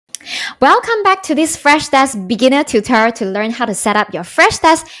Welcome back to this Freshdesk beginner tutorial to learn how to set up your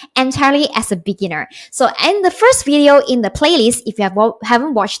Freshdesk entirely as a beginner. So in the first video in the playlist, if you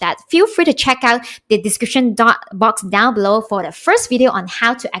haven't watched that, feel free to check out the description box down below for the first video on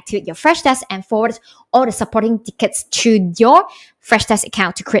how to activate your Freshdesk and forward all the supporting tickets to your Freshdesk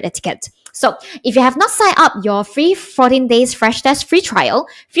account to create a ticket. So if you have not signed up your free 14 days Freshdesk free trial,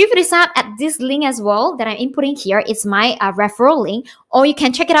 feel free to sign up at this link as well that I'm inputting here. It's my referral link, or you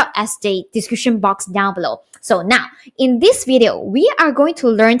can check it out as the description box down below. So now, in this video, we are going to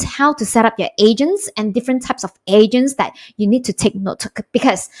learn how to set up your agents and different types of agents that you need to take note of,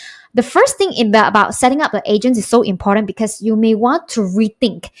 because the first thing about setting up the agents is so important because you may want to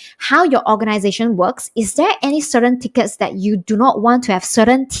rethink how your organization works. Is there any certain tickets that you do not want to have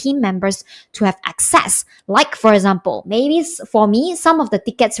certain team members to have access? Like, for example, maybe for me, some of the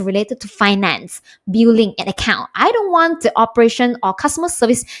tickets related to finance, billing, and account. I don't want the operation or customer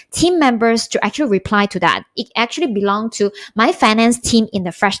service team members to actually reply to that. It actually belongs to my finance team in the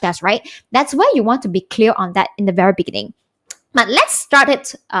Freshdesk, right? That's why you want to be clear on that in the very beginning. But let's start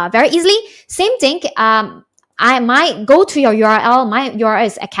it very easily. Same thing. I might go to your URL. My URL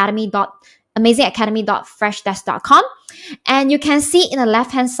is amazingacademy.freshdesk.com. And you can see in the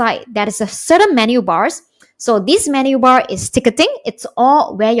left-hand side, there is a certain menu bars. So this menu bar is ticketing. It's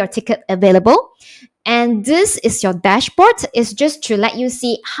all where your ticket available. And this is your dashboard. It's just to let you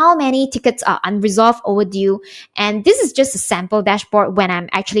see how many tickets are unresolved, overdue. And this is just a sample dashboard when I'm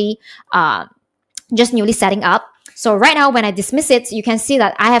actually just newly setting up. So right now, when I dismiss it, you can see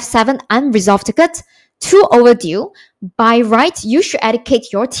that I have 7 unresolved tickets, 2 overdue. By right, you should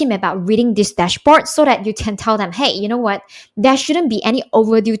educate your team about reading this dashboard so that you can tell them, hey, you know what? There shouldn't be any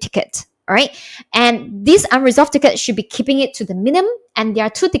overdue ticket. All right. And this unresolved ticket should be keeping it to the minimum. And there are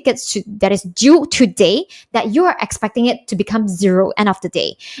 2 tickets that is due today that you are expecting it to become 0 end of the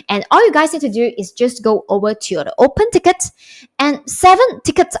day. And all you guys need to do is just go over to your open tickets and 7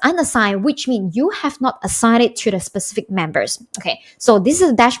 tickets unassigned, which means you have not assigned it to the specific members. Okay. So this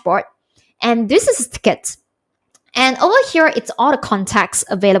is a dashboard and this is a ticket. And over here, it's all the contacts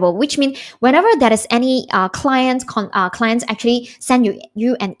available, which means whenever there is any clients actually send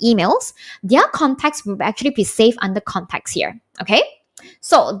you an emails, their contacts will actually be saved under contacts here. Okay.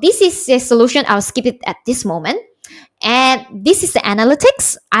 So this is the solution. I'll skip it at this moment. And this is the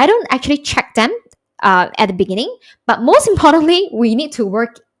analytics. I don't actually check them at the beginning, but most importantly, we need to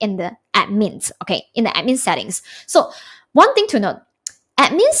work in the admins. Okay. In the admin settings. So one thing to note,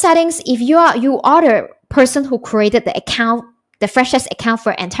 admin settings, if you are the person who created the account, the Freshdesk account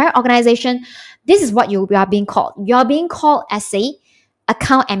for entire organization, this is what you are being called. You are being called as a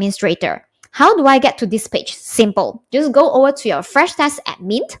account administrator. How do I get to this page? Simple. Just go over to your Freshdesk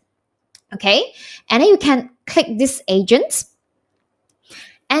admin, okay? And then you can click this agents,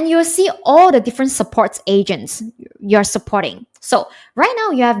 and you'll see all the different support agents you're supporting. So right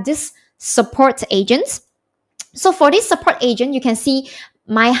now you have this support agents. So for this support agent, you can see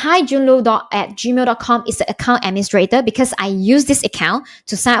my hijunlo@gmail.com is the account administrator because I use this account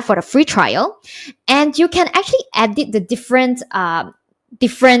to sign up for the free trial. And you can actually edit the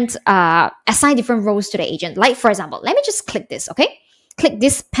assign different roles to the agent. Like, for example, let me just click this, okay? Click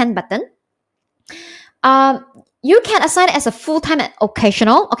this pen button. You can assign it as a full-time and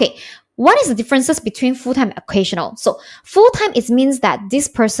occasional. Okay, what is the differences between full-time and occasional? So full-time, it means that this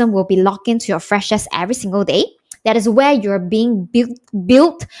person will be logged into your Freshdesk every single day. That is where you're being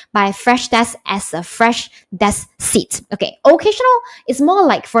built by Freshdesk as a Freshdesk seat. Okay, occasional is more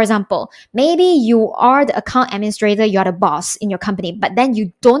like, for example, maybe you are the account administrator, you're the boss in your company, but then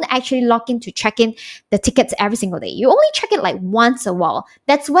you don't actually log in to check in the tickets every single day. You only check it like once a while.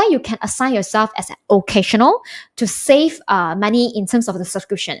 That's where you can assign yourself as an occasional to save money in terms of the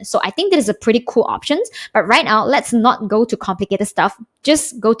subscription. So I think that is a pretty cool option. But right now, let's not go to complicated stuff.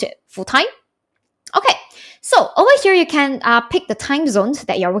 Just go to full-time. Okay. So over here, you can pick the time zones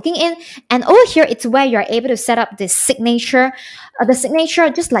that you're working in. And over here, it's where you're able to set up this signature. The signature,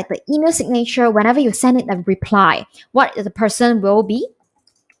 just like the email signature, whenever you send it a reply, what the person will be.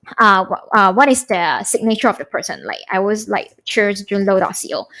 What is the signature of the person? Like I was like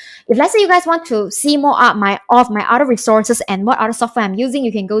churchjunlo.co. If let's say you guys want to see more of my other resources and what other software I'm using,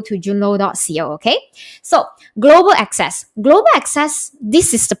 you can go to junlo.co. Okay. So global access. Global access,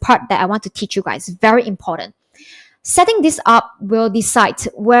 this is the part that I want to teach you guys. Very important. Setting this up will decide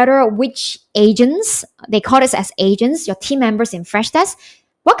which agents, they call this as agents, your team members in Freshdesk,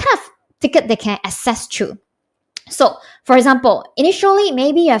 what kind of ticket they can access to. So, for example, initially,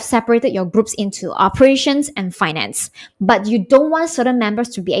 maybe you have separated your groups into operations and finance, but you don't want certain members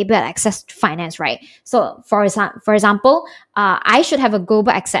to be able to access to finance, right? So, for example, I should have a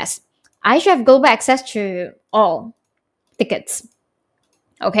global access. I should have global access to all tickets.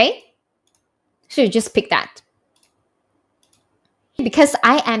 Okay? So you just pick that. Because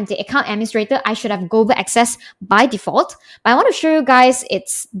I am the account administrator, I should have global access by default. But I want to show you guys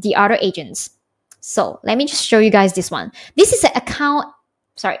it's the other agents. So let me just show you guys this one. This is the account,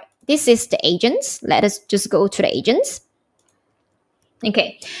 sorry, this is the agents. Let us just go to the agents.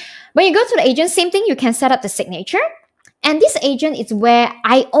 Okay. When you go to the agent, same thing, you can set up the signature. And this agent is where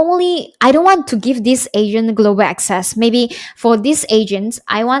I don't want to give this agent global access. Maybe for this agent,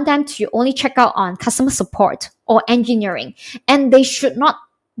 I want them to only check out on customer support or engineering. And they should not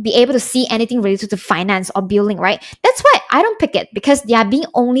be able to see anything related to finance or billing, right? That's why I don't pick it, because they are being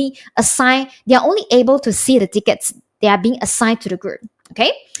only assigned, they are only able to see the tickets. They are being assigned to the group,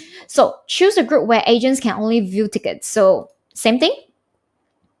 okay? So choose a group where agents can only view tickets. So same thing.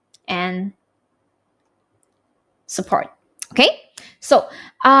 And support. Okay, so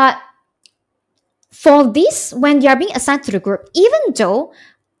for this, when they are being assigned to the group, even though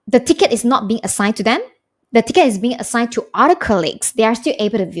the ticket is not being assigned to them, the ticket is being assigned to other colleagues, they are still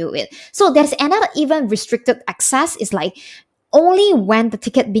able to view it. So there's another even restricted access, is like only when the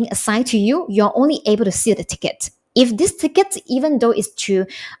ticket being assigned to you, you're only able to see the ticket. If this ticket, even though it's to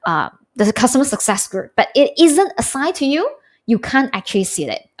the customer success group, but it isn't assigned to you, you can't actually see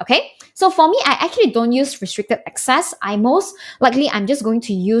it, okay? So for me, I actually don't use restricted access. I'm just going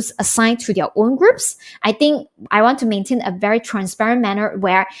to use assigned to their own groups. I think I want to maintain a very transparent manner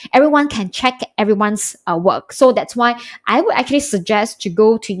where everyone can check everyone's work. So that's why I would actually suggest to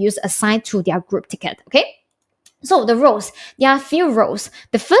go to use assigned to their group ticket, okay? So the roles, there are a few roles.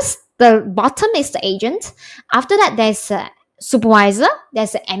 The bottom is the agent. After that, there's a supervisor,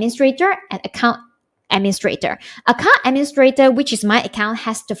 there's an administrator, and account administrator. Account administrator, which is my account,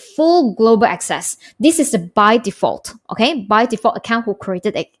 has the full global access. This is the by default, okay? By default account who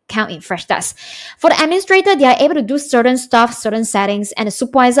created the account in Freshdesk. For the administrator, they are able to do certain stuff, certain settings, and the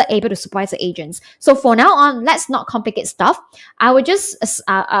supervisor able to supervise the agents. So for now on, let's not complicate stuff. I would just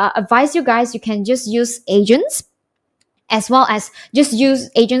advise you guys, you can just use agents, as well as just use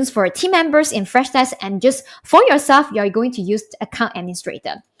agents for team members in Freshdesk, and just for yourself, you're going to use the account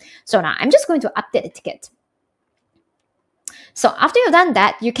administrator. So now I'm just going to update the ticket. So after you've done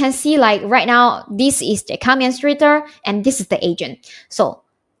that, you can see like right now, this is the account administrator and this is the agent. So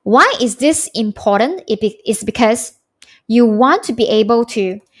why is this important? It's because you want to be able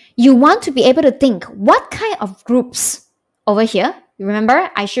to think what kind of groups over here. Remember,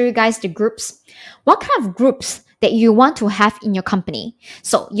 I show you guys the groups. What kind of groups that you want to have in your company?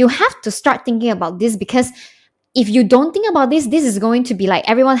 So you have to start thinking about this, because if you don't think about this, this is going to be like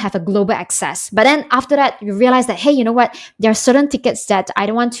everyone have a global access. But then after that, you realize that, hey, you know what? There are certain tickets that I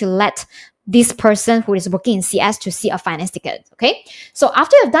don't want to let this person who is working in CS to see a finance ticket, okay? So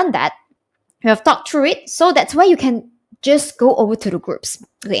after you've done that, you have thought through it. So that's why you can just go over to the groups.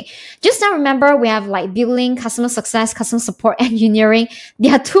 Okay, just now remember we have like billing, customer success, customer support, engineering.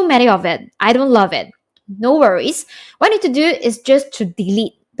 There are too many of it. I don't love it. No worries. What you need to do is just to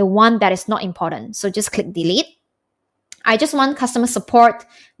delete the one that is not important. So just click delete. I just want customer support,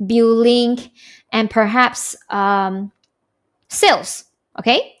 billing, and perhaps sales.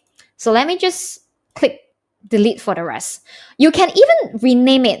 Okay, so let me just click delete for the rest. You can even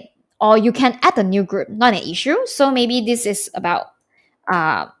rename it, or you can add a new group, not an issue. So maybe this is about,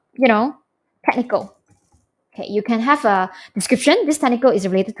 technical. Okay, you can have a description. This technical is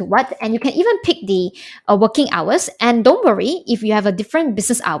related to what, and you can even pick the working hours. And don't worry, if you have a different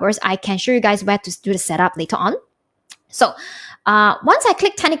business hours, I can show you guys where to do the setup later on. So once I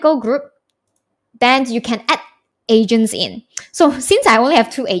click technical group, then you can add agents in. So since I only have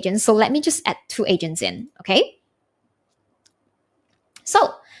 2 agents, so let me just add 2 agents in, okay?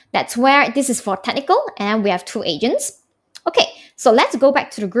 So that's where this is for technical, and we have 2 agents. Okay, so let's go back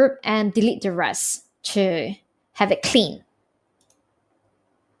to the group and delete the rest to have it clean.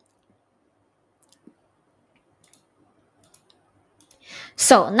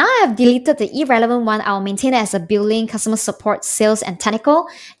 So now I have deleted the irrelevant one. I'll maintain it as a billing, customer support, sales, and technical.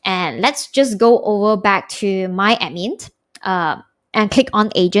 And let's just go over back to my admin and click on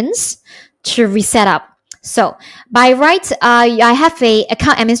agents to reset up. So by right, I have a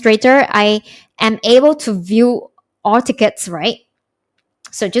account administrator. I am able to view all tickets, right?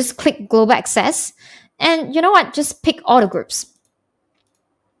 So just click global access, and you know what? Just pick all the groups.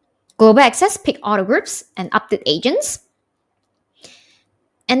 Global access, pick all the groups and update agents.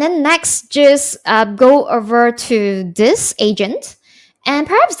 And then next, just go over to this agent, and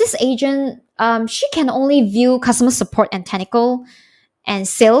perhaps this agent, she can only view customer support and technical and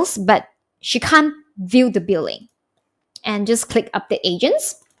sales, but she can't view the billing. And just click update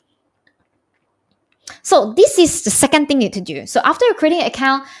agents. So this is the second thing you need to do. So after you're creating an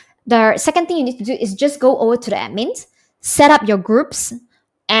account, the second thing you need to do is just go over to the admins, set up your groups,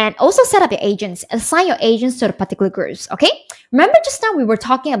 and also set up your agents. Assign your agents to the particular groups. Okay. Remember just now we were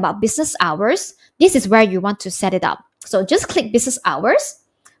talking about business hours. This is where you want to set it up. So just click business hours.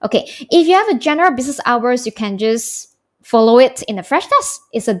 Okay. If you have a general business hours, you can just follow it in the Freshdesk.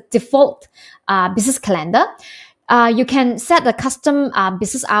 It's a default business calendar. You can set the custom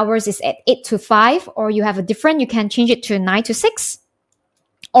business hours is at 8 to 5, or you have a different, you can change it to 9 to 6,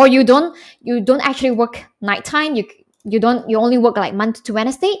 or you don't actually work nighttime. You only work like Monday to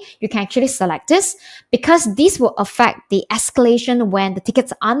Wednesday. You can actually select this, because this will affect the escalation when the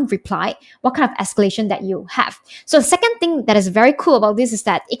tickets aren't replied, what kind of escalation that you have. So the second thing that is very cool about this is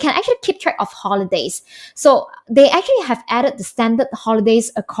that it can actually keep track of holidays. So they actually have added the standard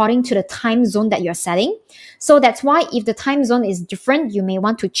holidays according to the time zone that you're setting. So that's why if the time zone is different, you may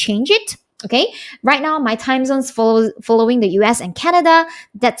want to change it. Okay, right now my time zones following the US and Canada.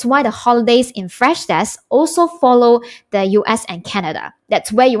 That's why the holidays in Freshdesk also follow the US and Canada.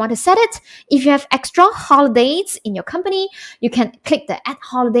 That's where you want to set it. If you have extra holidays in your company, you can click the add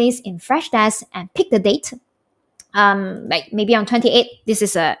holidays in Freshdesk and pick the date. Like maybe on 28th, this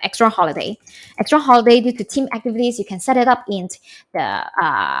is an extra holiday due to team activities. You can set it up in the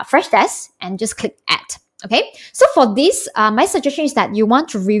Freshdesk and just click add. Okay, so for this, my suggestion is that you want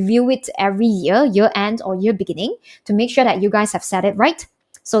to review it every year end or year beginning, to make sure that you guys have set it right.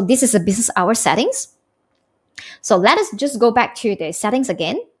 So this is the business hour settings. So let us just go back to the settings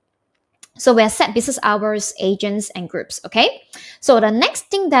again. So we have set business hours, agents, and groups. Okay, so the next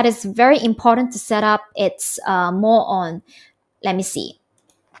thing that is very important to set up, it's more on, let me see.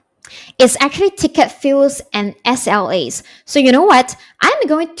 It's actually ticket fields and SLAs. So you know what? I'm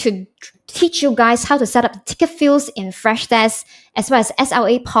going to teach you guys how to set up the ticket fields in Freshdesk, as well as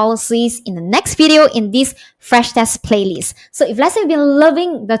SLA policies in the next video in this Freshdesk playlist. So if let's say you've been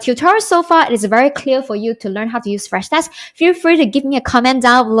loving the tutorial so far, it is very clear for you to learn how to use Freshdesk, feel free to give me a comment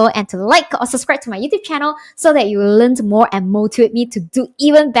down below and to like or subscribe to my YouTube channel so that you will learn more and motivate me to do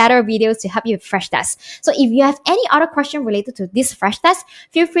even better videos to help you with Freshdesk. So if you have any other question related to this Freshdesk,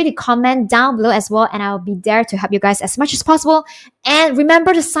 feel free to comment down below as well, and I will be there to help you guys as much as possible. And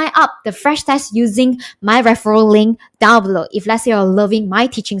remember to sign up the Freshdesk using my referral link down below if let's say you're loving my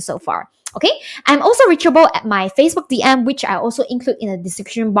teaching so far. Okay, I'm also reachable at my Facebook DM, which I also include in the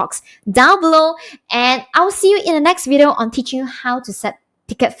description box down below. And I'll see you in the next video on teaching you how to set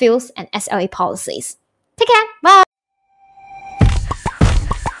ticket fields and SLA policies. Take care. Bye.